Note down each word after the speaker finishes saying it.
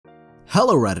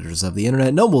Hello Redditors of the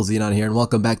internet, Noble Xenon here and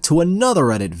welcome back to another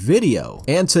Reddit video.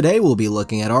 And today we'll be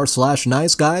looking at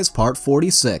r/NiceGuys part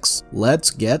 46. Let's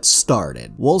get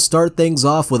started. We'll start things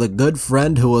off with a good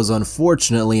friend who was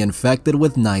unfortunately infected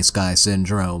with nice guy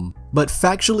syndrome. But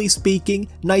factually speaking,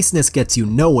 niceness gets you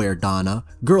nowhere, Donna.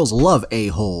 Girls love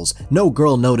a-holes. No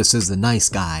girl notices the nice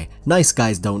guy. Nice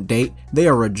guys don't date, they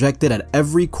are rejected at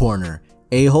every corner.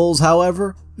 A-holes,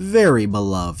 however, very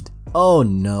beloved. Oh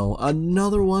no,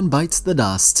 another one bites the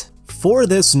dust. For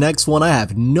this next one, I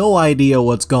have no idea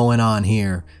what's going on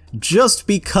here. Just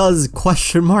because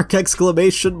question mark,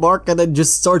 exclamation mark, and then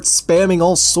just starts spamming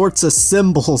all sorts of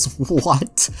symbols.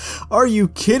 What? Are you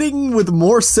kidding with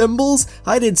more symbols?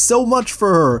 I did so much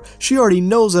for her. She already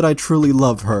knows that I truly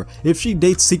love her. If she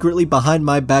dates secretly behind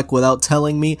my back without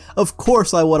telling me, of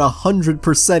course I would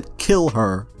 100% kill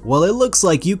her. Well, it looks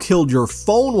like you killed your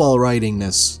phone while writing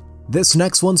this. This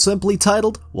next one simply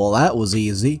titled, well that was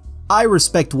easy. I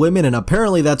respect women and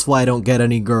apparently that's why I don't get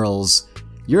any girls.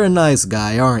 You're a nice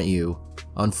guy, aren't you?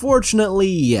 Unfortunately,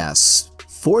 yes.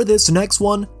 For this next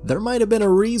one, there might have been a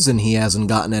reason he hasn't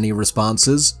gotten any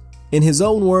responses. In his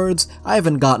own words, I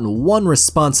haven't gotten one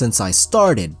response since I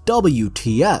started.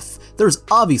 WTF? There's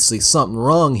obviously something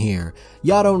wrong here.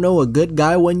 Y'all don't know a good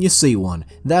guy when you see one.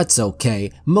 That's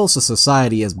okay. Most of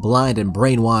society is blind and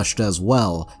brainwashed as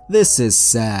well. This is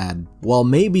sad. Well,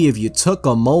 maybe if you took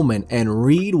a moment and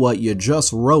read what you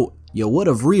just wrote, you would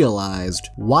have realized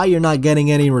why you're not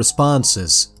getting any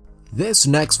responses. This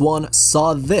next one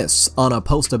saw this on a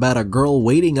post about a girl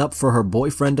waiting up for her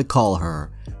boyfriend to call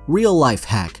her. Real life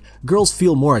hack. Girls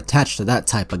feel more attached to that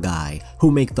type of guy, who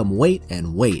make them wait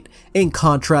and wait. In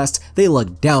contrast, they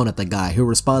look down at the guy who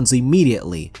responds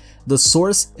immediately. The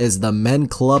source is the Men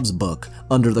Club's book,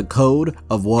 under the code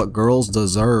of what girls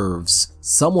deserves.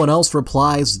 Someone else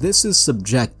replies, this is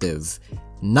subjective.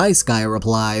 Nice guy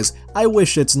replies, I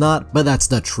wish it's not, but that's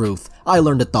the truth. I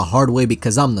learned it the hard way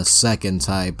because I'm the second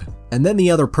type. And then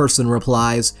the other person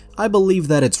replies, I believe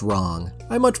that it's wrong.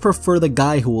 I much prefer the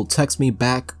guy who will text me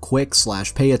back quick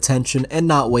 / pay attention and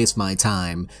not waste my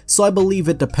time, so I believe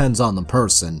it depends on the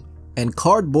person. And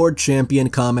Cardboard Champion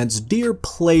comments, dear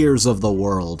players of the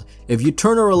world, if you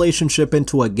turn a relationship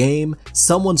into a game,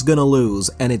 someone's gonna lose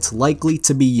and it's likely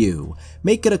to be you.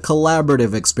 Make it a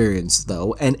collaborative experience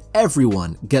though, and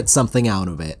everyone gets something out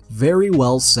of it. Very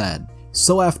well said.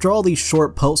 So after all these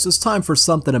short posts, it's time for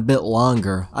something a bit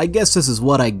longer. I guess this is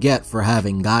what I get for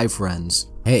having guy friends.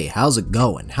 Hey, how's it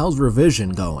going? How's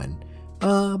revision going?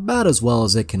 About as well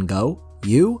as it can go.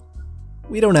 You?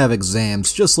 We don't have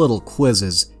exams, just little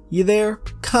quizzes. You there?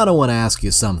 Kinda wanna ask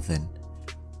you something.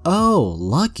 Oh,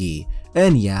 lucky.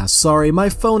 And yeah, sorry, my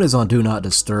phone is on Do Not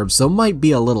Disturb, so might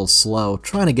be a little slow,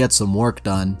 trying to get some work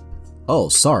done. Oh,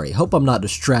 sorry, hope I'm not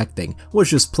distracting. Was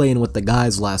just playing with the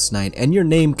guys last night and your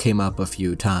name came up a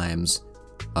few times.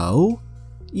 Oh?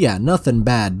 Yeah, nothing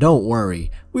bad, don't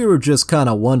worry. We were just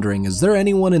kinda wondering, is there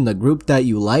anyone in the group that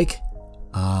you like?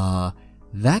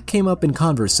 That came up in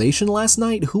conversation last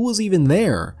night? Who was even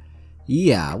there?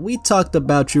 Yeah, we talked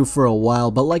about you for a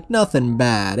while, but like nothing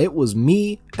bad. It was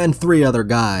me and 3 other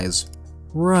guys.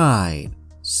 Right.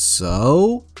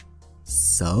 So?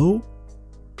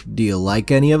 Do you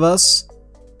like any of us?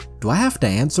 Do I have to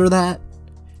answer that?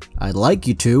 I'd like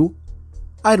you to.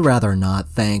 I'd rather not,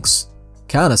 thanks.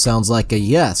 Kinda sounds like a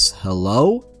yes.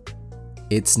 Hello?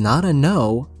 It's not a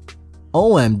no.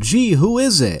 OMG, who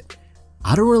is it?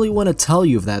 I don't really want to tell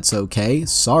you if that's okay.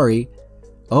 Sorry.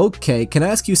 Okay, can I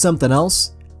ask you something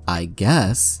else? I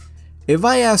guess. If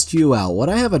I asked you out, would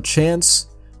I have a chance?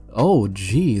 Oh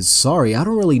geez, sorry, I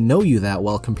don't really know you that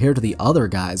well compared to the other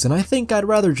guys, and I think I'd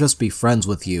rather just be friends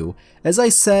with you. As I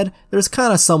said, there's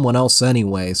kinda someone else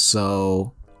anyway,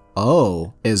 so...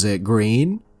 Oh, is it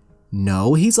Green?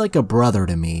 No, he's like a brother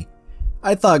to me.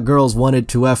 I thought girls wanted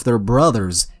to F their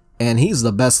brothers, and he's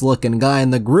the best looking guy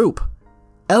in the group.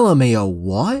 LMAO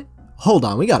what? Hold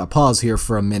on, we gotta pause here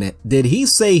for a minute. Did he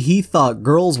say he thought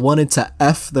girls wanted to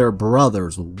F their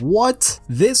brothers? What?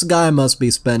 This guy must be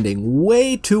spending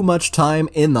way too much time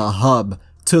in the hub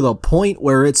to the point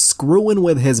where it's screwing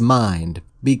with his mind.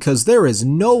 Because there is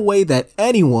no way that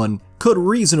anyone could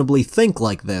reasonably think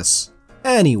like this.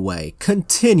 Anyway,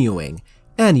 continuing.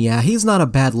 And yeah, he's not a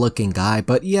bad looking guy,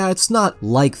 but yeah, it's not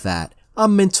like that.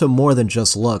 I'm into more than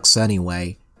just looks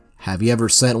anyway. Have you ever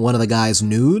sent one of the guys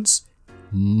nudes?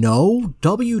 No?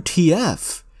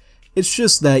 WTF? It's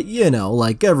just that, you know,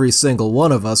 like every single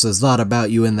one of us has thought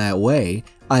about you in that way.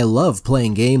 I love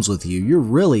playing games with you, you're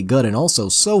really good and also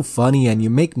so funny and you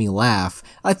make me laugh.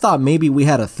 I thought maybe we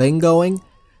had a thing going.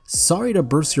 Sorry to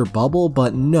burst your bubble,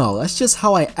 but no, that's just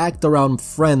how I act around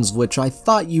friends, which I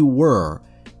thought you were.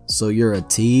 So you're a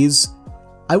tease?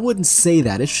 I wouldn't say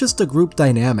that, it's just a group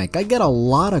dynamic. I get a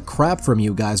lot of crap from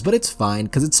you guys, but it's fine,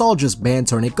 cause it's all just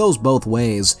banter and it goes both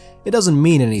ways. It doesn't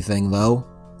mean anything though.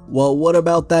 Well, what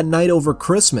about that night over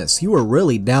Christmas? You were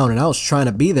really down and I was trying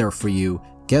to be there for you.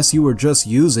 Guess you were just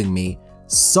using me.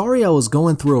 Sorry, I was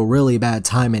going through a really bad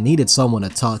time and needed someone to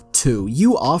talk to.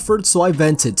 You offered, so I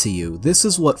vented to you. This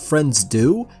is what friends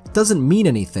do? Doesn't mean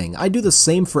anything. I do the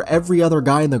same for every other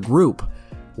guy in the group.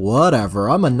 Whatever,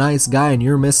 I'm a nice guy and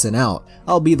you're missing out.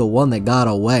 I'll be the one that got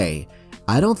away.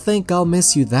 I don't think I'll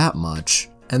miss you that much.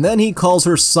 And then he calls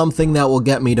her something that will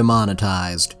get me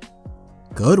demonetized.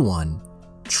 Good one.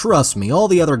 Trust me, all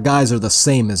the other guys are the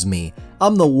same as me.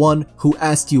 I'm the one who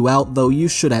asked you out, though you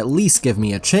should at least give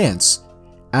me a chance.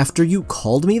 After you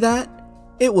called me that?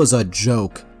 It was a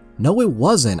joke. No, it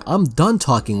wasn't. I'm done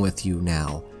talking with you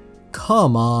now.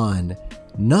 Come on.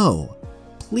 No.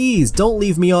 Please don't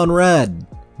leave me on red.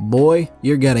 Boy,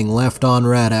 you're getting left on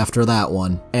red after that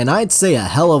one. And I'd say a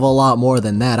hell of a lot more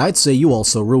than that. I'd say you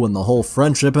also ruined the whole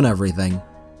friendship and everything.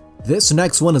 This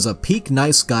next one is a peak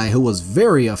nice guy who was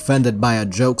very offended by a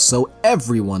joke, so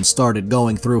everyone started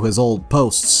going through his old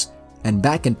posts. And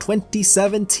back in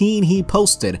 2017 he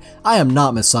posted, "I am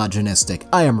not misogynistic,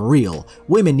 I am real.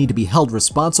 Women need to be held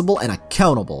responsible and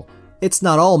accountable. It's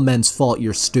not all men's fault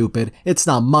you're stupid. It's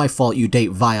not my fault you date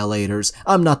violators.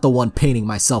 I'm not the one painting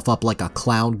myself up like a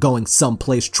clown, going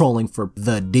someplace trolling for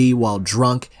the D while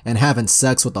drunk, and having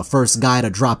sex with the first guy to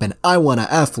drop an 'I want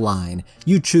a F' line.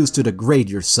 You choose to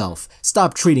degrade yourself.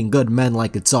 Stop treating good men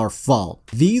like it's our fault."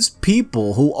 These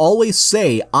people who always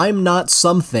say I'm not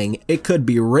something, it could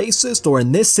be racist or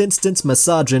in this instance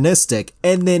misogynistic,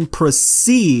 and then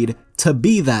proceed to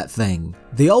be that thing.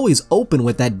 They always open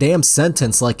with that damn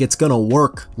sentence like it's gonna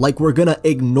work, like we're gonna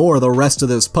ignore the rest of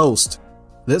this post.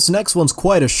 This next one's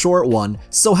quite a short one.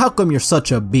 "So how come you're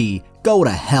such a B? Go to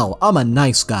hell, I'm a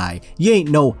nice guy. You ain't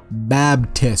no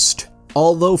Baptist."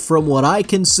 Although from what I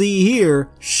can see here,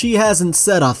 she hasn't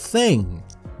said a thing.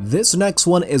 This next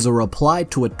one is a reply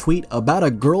to a tweet about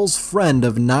a girl's friend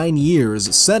of 9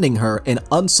 years sending her an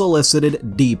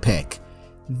unsolicited D-pic.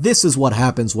 This is what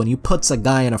happens when you puts a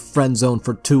guy in a friend zone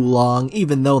for too long,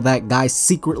 even though that guy's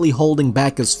secretly holding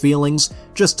back his feelings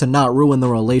just to not ruin the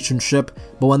relationship,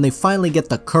 but when they finally get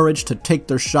the courage to take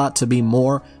their shot to be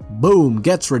more, boom,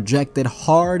 gets rejected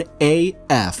hard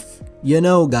AF. You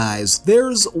know guys,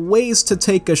 there's ways to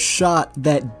take a shot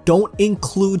that don't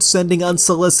include sending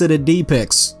unsolicited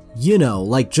D-pics. You know,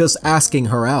 like just asking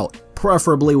her out,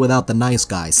 preferably without the nice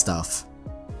guy stuff.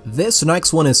 This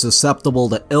next one is susceptible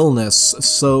to illness,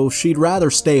 so she'd rather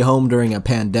stay home during a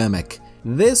pandemic.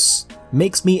 This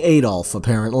makes me Adolf,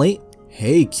 apparently.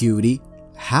 "Hey cutie."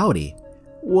 "Howdy."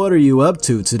 "What are you up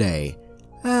to today?"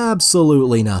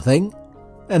 "Absolutely nothing."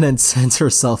 And then sends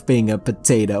herself being a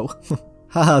potato.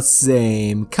 Haha,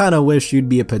 same. Kinda wish you'd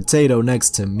be a potato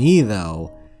next to me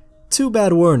though. Too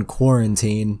bad we're in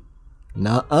quarantine.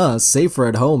 Nuh-uh, safer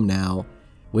at home now.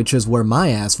 Which is where my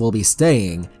ass will be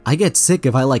staying. I get sick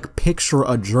if I like picture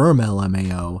a germ,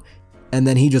 LMAO. And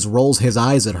then he just rolls his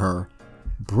eyes at her.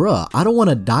 Bruh, I don't want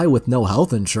to die with no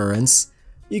health insurance.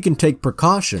 You can take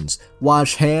precautions.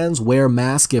 Wash hands, wear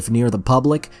mask if near the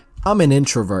public. I'm an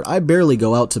introvert, I barely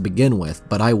go out to begin with,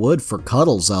 but I would for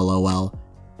cuddles, LOL.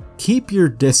 Keep your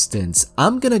distance.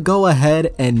 I'm gonna go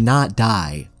ahead and not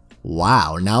die.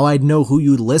 Wow, now I'd know who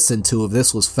you'd listen to if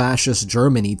this was fascist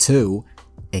Germany too.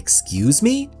 Excuse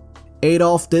me?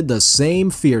 Adolf did the same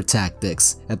fear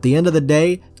tactics. At the end of the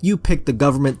day, you pick the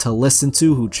government to listen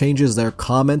to who changes their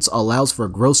comments, allows for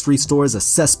grocery stores a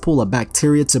cesspool of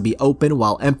bacteria to be open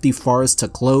while empty forests to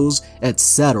close,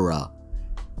 etc.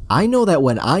 I know that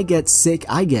when I get sick,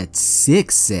 I get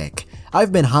sick.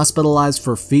 I've been hospitalized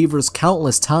for fevers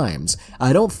countless times.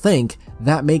 I don't think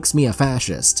that makes me a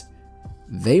fascist.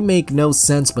 They make no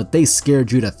sense, but they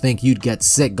scared you to think you'd get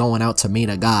sick going out to meet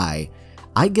a guy.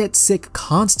 I get sick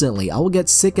constantly. I will get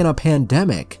sick in a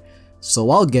pandemic. So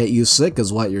I'll get you sick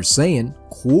is what you're saying.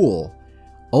 Cool.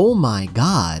 Oh my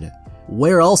god.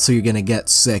 Where else are you gonna get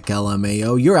sick,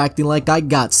 LMAO? You're acting like I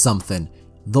got something.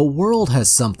 The world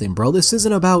has something, bro. This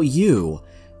isn't about you.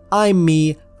 I'm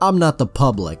me. I'm not the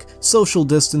public. Social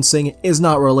distancing is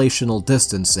not relational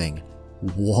distancing.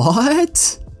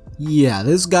 What? Yeah,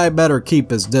 this guy better keep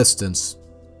his distance.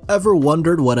 Ever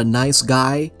wondered what a nice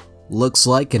guy looks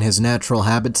like in his natural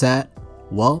habitat?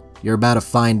 Well, you're about to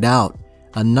find out.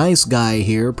 A nice guy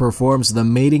here performs the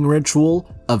mating ritual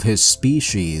of his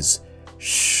species.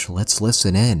 Shh, let's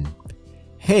listen in.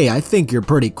 "Hey, I think you're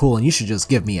pretty cool and you should just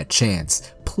give me a chance.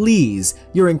 Please,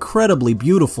 you're incredibly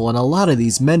beautiful and a lot of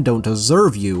these men don't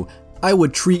deserve you. I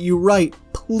would treat you right,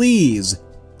 please.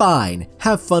 Fine,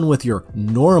 have fun with your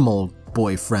normal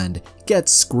boyfriend. Get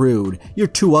screwed. You're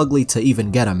too ugly to even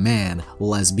get a man,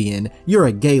 lesbian. You're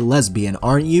a gay lesbian,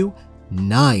 aren't you?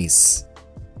 Nice.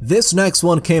 This next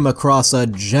one came across a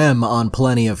gem on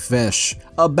Plenty of Fish.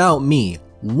 About me.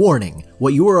 Warning,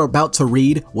 what you are about to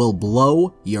read will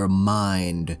blow your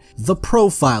mind. The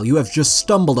profile you have just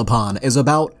stumbled upon is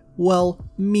about, well,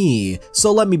 me.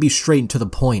 So let me be straight and to the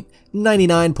point.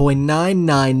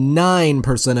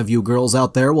 99.999% of you girls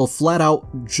out there will flat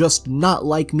out just not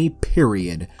like me,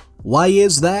 period. Why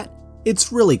is that?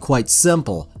 It's really quite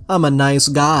simple. I'm a nice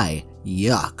guy.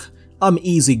 Yuck. I'm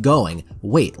easygoing.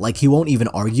 Wait, like he won't even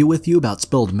argue with you about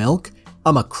spilled milk?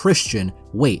 I'm a Christian.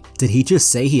 Wait, did he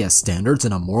just say he has standards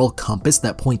and a moral compass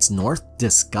that points north?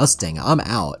 Disgusting. I'm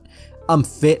out. I'm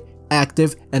fit,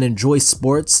 active, and enjoy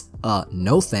sports.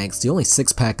 No thanks, the only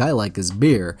six-pack I like is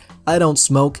beer. I don't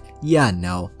smoke. Yeah,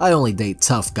 no, I only date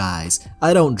tough guys.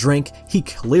 I don't drink. He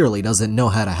clearly doesn't know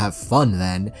how to have fun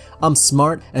then. I'm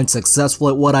smart and successful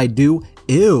at what I do.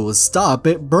 Ew, stop,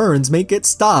 it burns, make it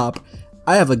stop.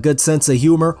 I have a good sense of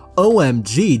humor.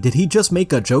 OMG, did he just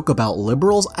make a joke about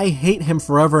liberals? I hate him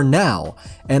forever now.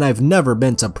 And I've never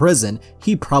been to prison.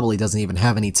 He probably doesn't even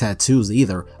have any tattoos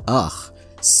either. Ugh.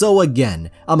 So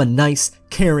again, I'm a nice,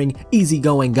 caring,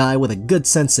 easygoing guy with a good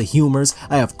sense of humors.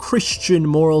 I have Christian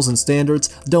morals and standards,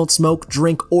 don't smoke,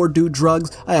 drink, or do drugs.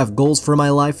 I have goals for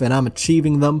my life and I'm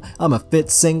achieving them. I'm a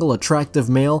fit, single, attractive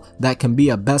male that can be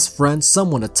a best friend,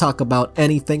 someone to talk about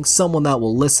anything, someone that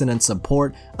will listen and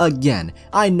support. Again,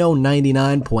 I know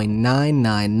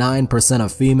 99.999%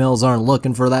 of females aren't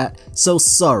looking for that, so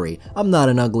sorry, I'm not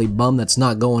an ugly bum that's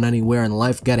not going anywhere in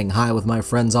life getting high with my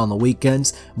friends on the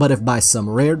weekends, but if by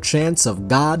some rare chance of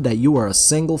God that you are a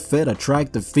single, fit,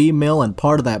 attractive female and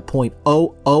part of that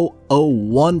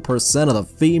 0.0001% of the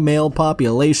female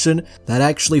population that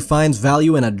actually finds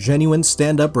value in a genuine,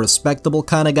 stand-up, respectable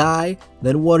kind of guy,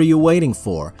 then what are you waiting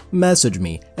for? Message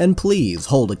me, and please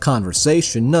hold a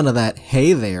conversation, none of that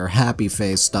hey there happy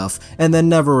face stuff, and then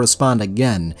never respond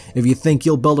again. If you think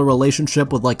you'll build a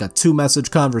relationship with like a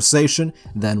 2-message conversation,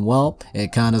 then well,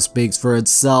 it kinda speaks for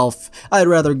itself. I'd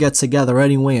rather get together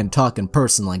anyway and talk in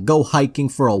person, like go hiking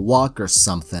for a walk or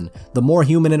something. The more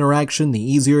human interaction, the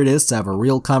easier it is to have a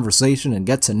real conversation and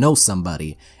get to know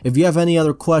somebody. If you have any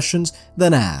other questions,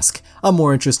 then ask. I'm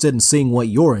more interested in seeing what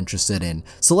you're interested in,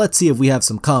 so let's see if we have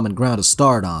some common ground to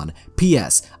start on.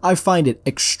 P.S. I find it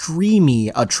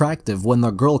extremely attractive when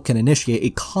the girl can initiate a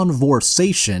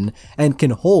conversation and can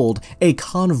hold a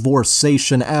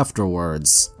conversation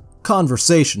afterwards.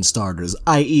 Conversation starters,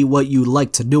 i.e. what you'd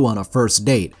like to do on a first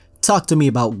date. Talk to me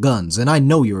about guns, and I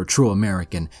know you're a true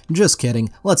American. Just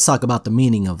kidding, let's talk about the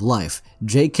meaning of life.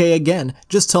 JK again,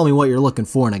 just tell me what you're looking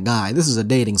for in a guy, this is a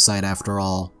dating site after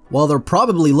all. Well, they're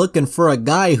probably looking for a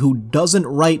guy who doesn't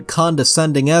write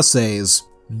condescending essays.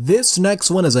 This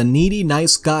next one is a needy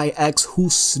nice guy X who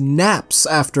snaps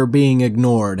after being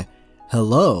ignored.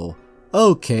 Hello?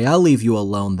 Okay, I'll leave you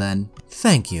alone then.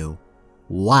 Thank you.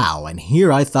 Wow, and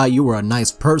here I thought you were a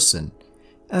nice person.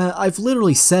 I've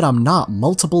literally said I'm not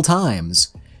multiple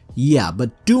times. Yeah,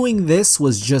 but doing this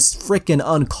was just frickin'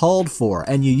 uncalled for,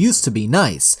 and you used to be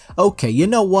nice. Okay, you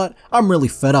know what? I'm really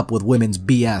fed up with women's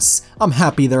BS. I'm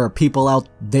happy there are people out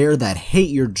there that hate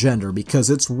your gender because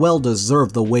it's well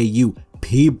deserved the way you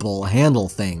people handle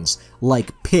things.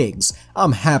 Like pigs.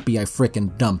 I'm happy I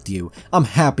frickin' dumped you. I'm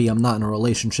happy I'm not in a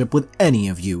relationship with any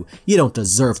of you. You don't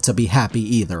deserve to be happy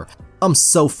either. I'm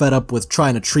so fed up with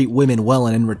trying to treat women well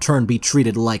and in return be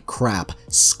treated like crap.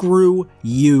 Screw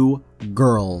you,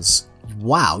 girls.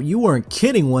 Wow, you weren't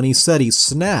kidding when he said he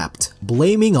snapped.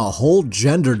 Blaming a whole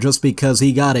gender just because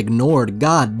he got ignored,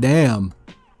 goddamn.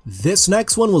 This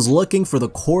next one was looking for the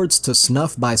chords to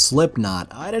Snuff by Slipknot.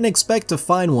 I didn't expect to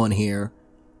find one here.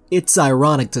 It's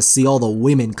ironic to see all the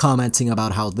women commenting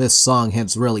about how this song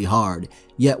hits really hard.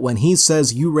 Yet when he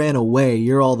says you ran away,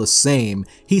 you're all the same,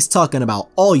 he's talking about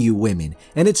all you women.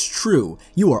 And it's true,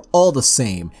 you are all the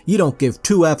same. You don't give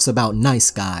two F's about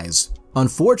nice guys.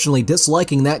 Unfortunately,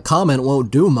 disliking that comment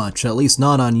won't do much, at least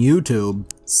not on YouTube.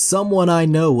 Someone I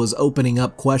know was opening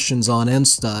up questions on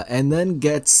Insta and then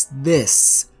gets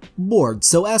this. Bored,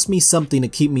 so ask me something to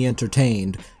keep me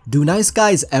entertained. Do nice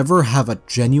guys ever have a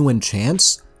genuine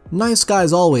chance? Nice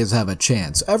guys always have a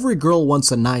chance. Every girl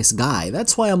wants a nice guy.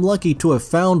 That's why I'm lucky to have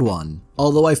found one.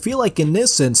 Although I feel like in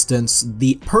this instance,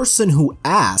 the person who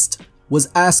asked was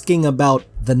asking about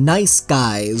the nice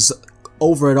guys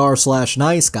over at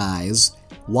r/NiceGuys,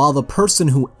 while the person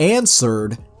who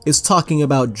answered is talking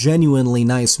about genuinely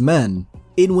nice men,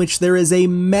 in which there is a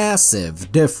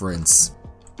massive difference.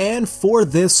 And for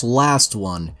this last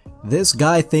one, This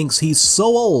guy thinks he's so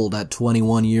old at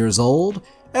 21 years old.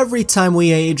 Every time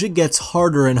we age, it gets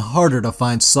harder and harder to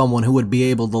find someone who would be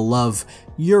able to love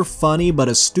 "you're funny but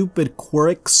a stupid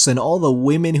quirks" and all the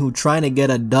women who trying to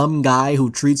get a dumb guy who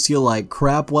treats you like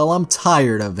crap. Well, I'm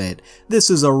tired of it. This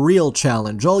is a real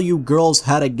challenge. All you girls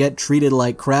had to get treated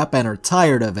like crap and are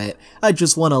tired of it. I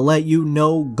just want to let you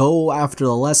know, go after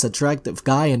the less attractive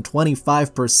guy, and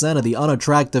 25% of the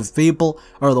unattractive people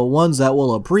are the ones that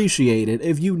will appreciate it.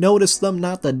 If you notice them,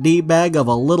 not the d-bag of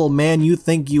a little man you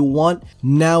think you want.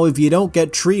 Now, if you don't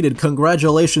get treated,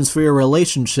 congratulations for your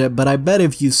relationship, but I bet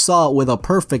if you saw it with a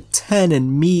perfect 10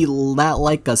 and me that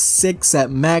like a 6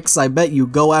 at max, I bet you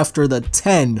go after the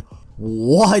 10.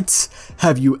 What?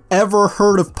 Have you ever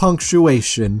heard of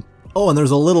punctuation? Oh, and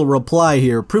there's a little reply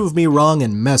here. Prove me wrong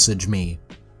and message me.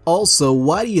 Also,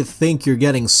 why do you think you're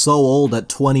getting so old at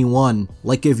 21?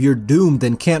 Like if you're doomed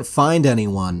and can't find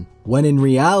anyone, when in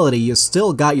reality you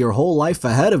still got your whole life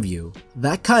ahead of you.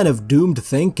 That kind of doomed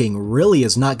thinking really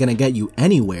is not gonna get you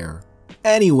anywhere.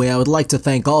 Anyway, I would like to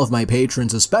thank all of my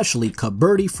patrons, especially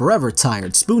Kaberti, Forever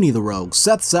Tired, Spoonie the Rogue,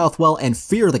 Seth Southwell, and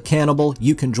Fear the Cannibal.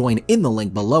 You can join in the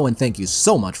link below, and thank you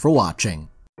so much for watching.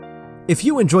 If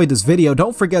you enjoyed this video,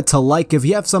 don't forget to like. If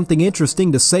you have something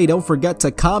interesting to say, don't forget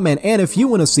to comment. And if you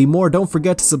want to see more, don't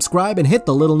forget to subscribe and hit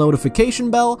the little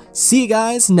notification bell. See you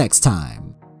guys next time.